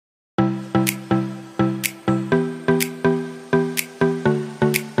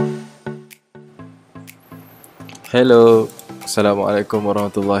Hello, Assalamualaikum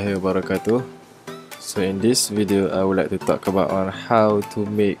warahmatullahi wabarakatuh. So in this video, I would like to talk about on how to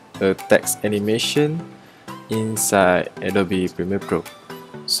make a text animation inside Adobe Premiere Pro.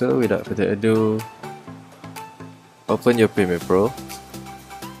 So without further ado, open your Premiere Pro,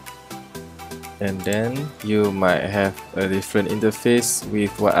 and then you might have a different interface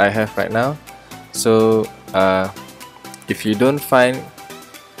with what I have right now. So if you don't find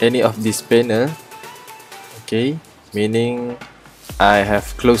any of this panel, okay, meaning I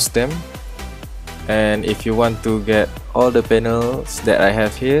have closed them, and if you want to get all the panels that I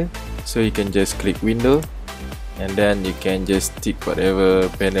have here, so you can just click window and then you can just tick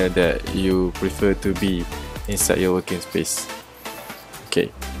whatever panel that you prefer to be inside your working space. Okay,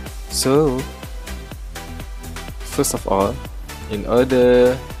 so first of all, in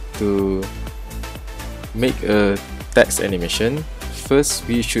order to make a text animation, first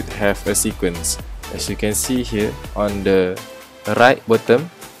we should have a sequence. As you can see here on the right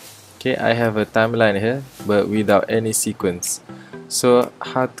bottom, okay, I have a timeline here but without any sequence. So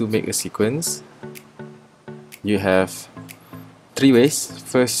how to make a sequence? You have three ways.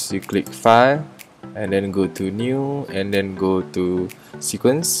 First, you click File and then go to New and then go to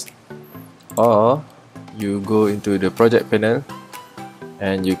Sequence, or you go into the project panel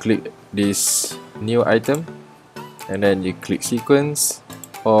and you click this new item and then you click Sequence,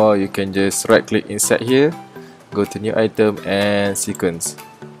 or you can just right click inside here, go to new item and sequence.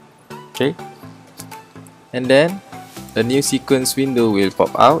 Okay, and then a new sequence window will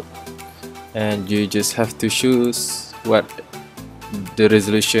pop out and you just have to choose what the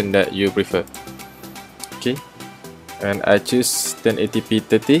resolution that you prefer. Okay, and I choose 1080p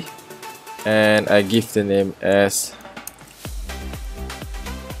 30 and I give the name as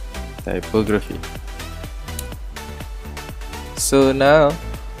typography. So now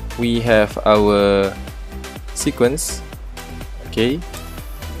we have our sequence. Okay,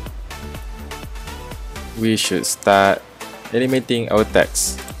 we should start animating our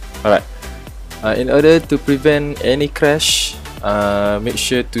text. Alright, in order to prevent any crash, make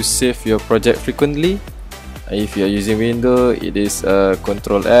sure to save your project frequently. If you are using Windows, it is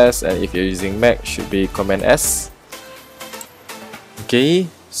Control S, and if you are using Mac, should be Command S. Okay,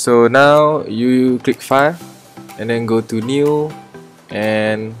 so now you click File and then go to New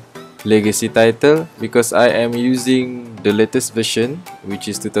and Legacy Title. Because I am using the latest version, which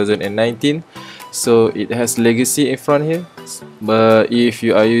is 2019, so it has Legacy in front here. But if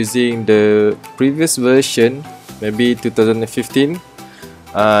you are using the previous version, maybe 2015,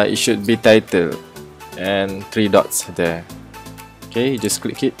 it should be Title and three dots there. Okay, you just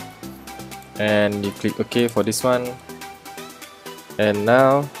click it and you click OK for this one, and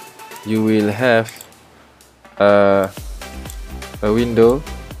now you will have a window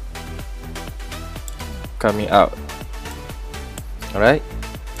coming out. Alright,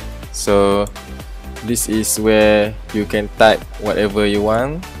 so this is where you can type whatever you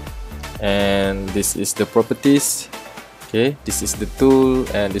want, and this is the properties. Okay, this is the tool,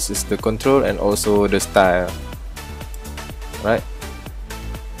 and this is the control, and also the style. Right,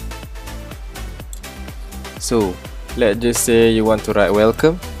 so let's just say you want to write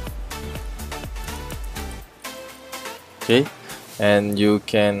welcome. Okay, and you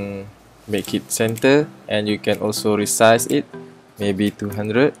can make it center, and you can also resize it, maybe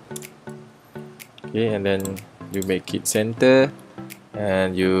 200. Okay, and then you make it center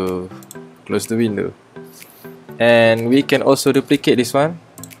and you close the window. And we can also duplicate this one.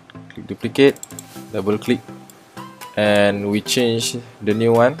 Click duplicate, double click, and we change the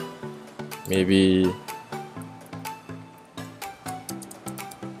new one, maybe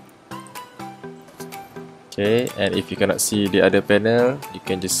okay. And if you cannot see the other panel, you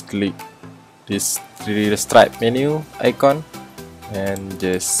can just click this 3D stripe menu icon and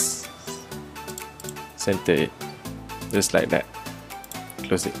just center it, just like that.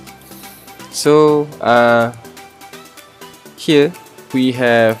 Close it. So here we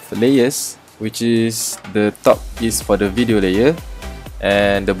have layers, which is the top is for the video layer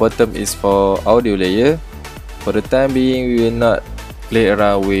and the bottom is for audio layer. For the time being, we will not play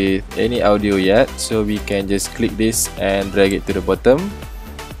around with any audio yet, so we can just click this and drag it to the bottom,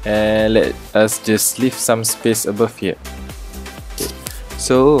 and let us just leave some space above here. Okay.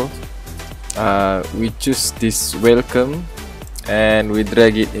 So we choose this welcome and we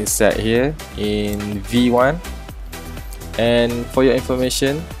drag it inside here in V1. And for your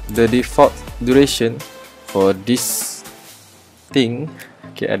information, the default duration for this thing,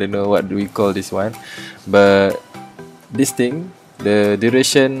 okay, I don't know what do we call this one, but this thing, the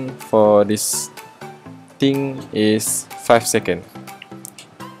duration for this thing is 5 seconds.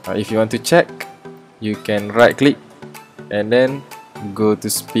 If you want to check, you can right click and then go to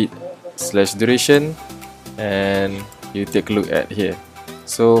speed / duration, and you take a look at here.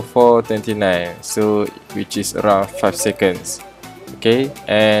 So 4:29, so which is around 5 seconds. Okay,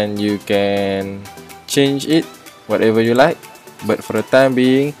 and you can change it whatever you like, but for the time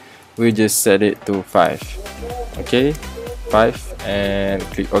being we just set it to 5. Okay, 5, and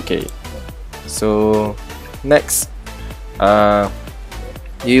click OK. So next,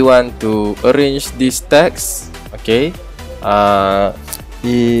 you want to arrange this text. Okay,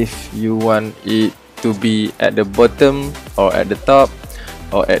 if you want it to be at the bottom or at the top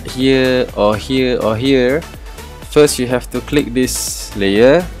or at here or here or here, first you have to click this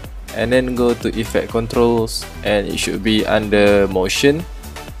layer and then go to effect controls, and it should be under motion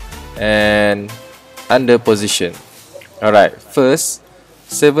and under position. Alright, first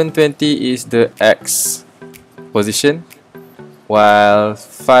 720 is the X position, while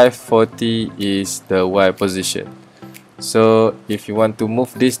 540 is the Y position. So if you want to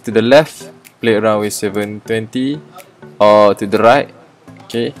move this to the left, play around with 720, or to the right.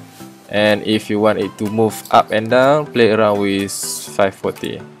 Okay, and if you want it to move up and down, play around with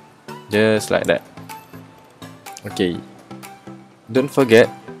 540, just like that. Okay, don't forget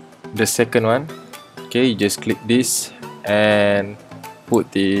the second one. Okay, you just click this and put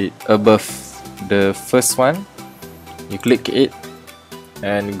it above the first one. You click it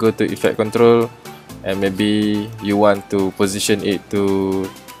and go to effect control, and maybe you want to position it to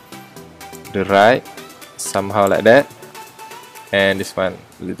the right, somehow like that, and this one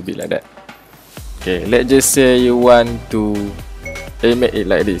a little bit like that. Okay, let's just say you want to animate it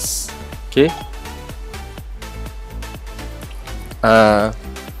like this. Okay,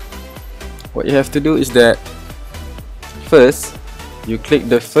 what you have to do is that first you click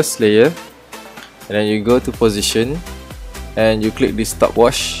the first layer, and then you go to position and you click this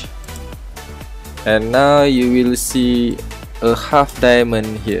stopwatch, and now you will see a half diamond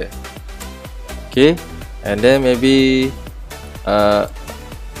here. Okay, and then maybe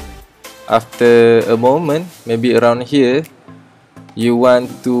after a moment, maybe around here, you want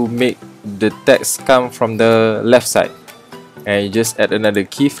to make the text come from the left side, and you just add another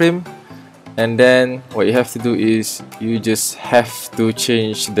keyframe, and then what you have to do is you just have to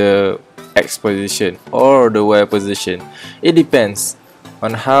change the X position or the Y position. It depends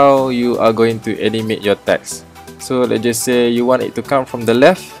on how you are going to animate your text. So let's just say you want it to come from the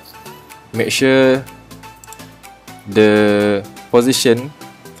left. Make sure the position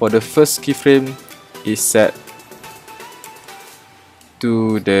for the first keyframe is set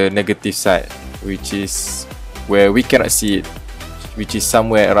to the negative side, which is where we cannot see it, which is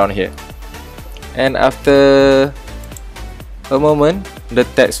somewhere around here. And after a moment, the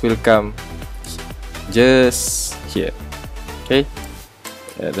text will come just here. Okay,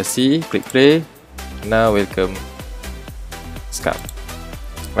 let's see, click play. Now welcome scam.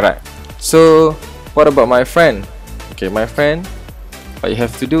 Alright, so what about my friend? Okay, my friend, what you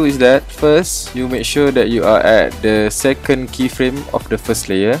have to do is that first you make sure that you are at the second keyframe of the first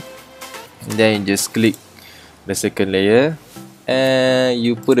layer, and then you just click the second layer and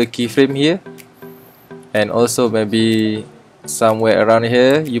you put a keyframe here, and also maybe somewhere around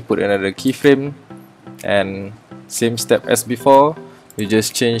here you put another keyframe, and same step as before, you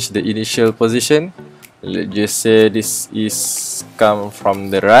just change the initial position. Let's just say this is come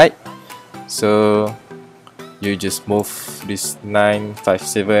from the right, so you just move this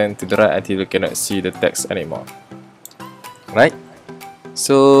 957 to the right until you cannot see the text anymore. Right?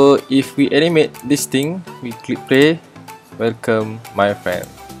 So if we animate this thing, we click play, welcome my friend,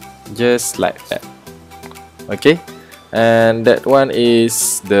 just like that. Okay, and that one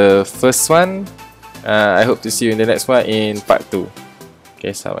is the first one. I hope to see you in the next one in part 2.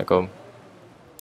 Okay, Assalamualaikum.